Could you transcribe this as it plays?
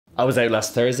I was out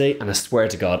last Thursday, and I swear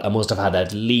to God, I must have had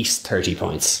at least 30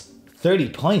 pints. 30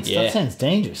 pints? Yeah. That sounds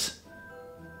dangerous.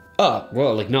 Oh,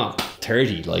 well, like not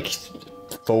 30, like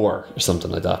 4 or something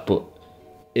like that. But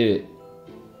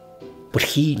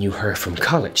he knew her from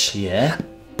college. Yeah.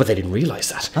 But they didn't realise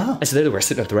that. Oh. And so they were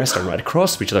sitting at the restaurant right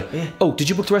across from each other. Yeah. Oh, did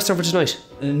you book the restaurant for tonight?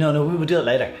 No, we will do it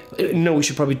later. No, we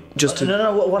should probably just...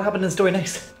 No, what happened in the story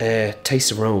next?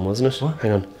 Taste of Rome, wasn't it? What?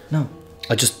 Hang on. No.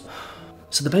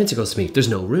 So the bouncer goes to me, there's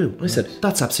no room. I said,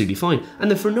 that's absolutely fine. And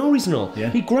then for no reason at all, Yeah.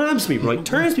 he grabs me, right,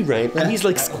 turns me round, and he's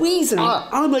like squeezing me. And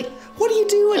I'm like, what are you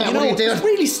doing? Yeah, what are you doing? It's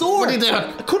really sore. What are you doing?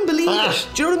 I couldn't believe it.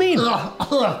 Do you know what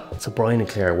I mean? So Brian and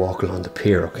Claire walk along the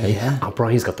pier, okay? Yeah. And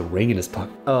Brian's got the ring in his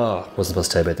pocket. Oh, wasn't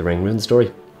supposed to tell you about the ring, ruined the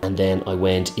story. And then I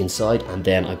went inside, and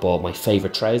then I bought my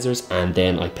favourite trousers, and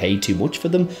then I paid too much for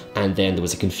them, and then there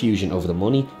was a confusion over the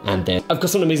money, and then I've got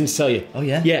something amazing to tell you. Oh,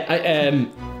 yeah? Yeah,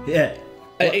 Yeah.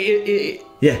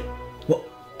 Yeah. What?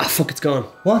 ah, fuck, it's gone.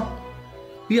 What?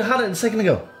 You had it a second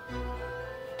ago.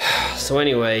 So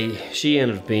anyway, she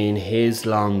ended up being his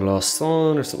long lost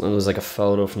son or something. It was like a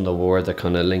photo from the war that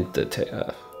kind of linked it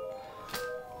to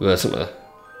well, something.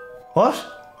 What?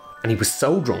 And he was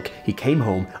so drunk, he came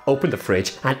home, opened the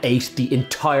fridge, and ate the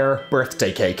entire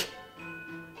birthday cake.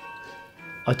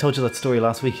 I told you that story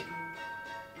last week.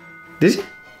 Did you?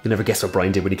 You'll never guess what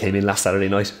Brian did when he came in last Saturday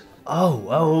night. Oh,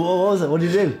 what was it? What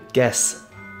did you do? Guess.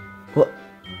 What?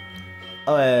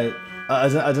 Oh, I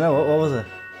don't know. What was it?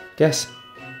 Guess.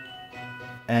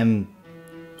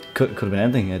 Could have been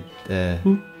anything.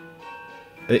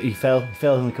 He fell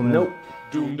and coming in. Nope.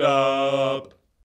 Doomed up.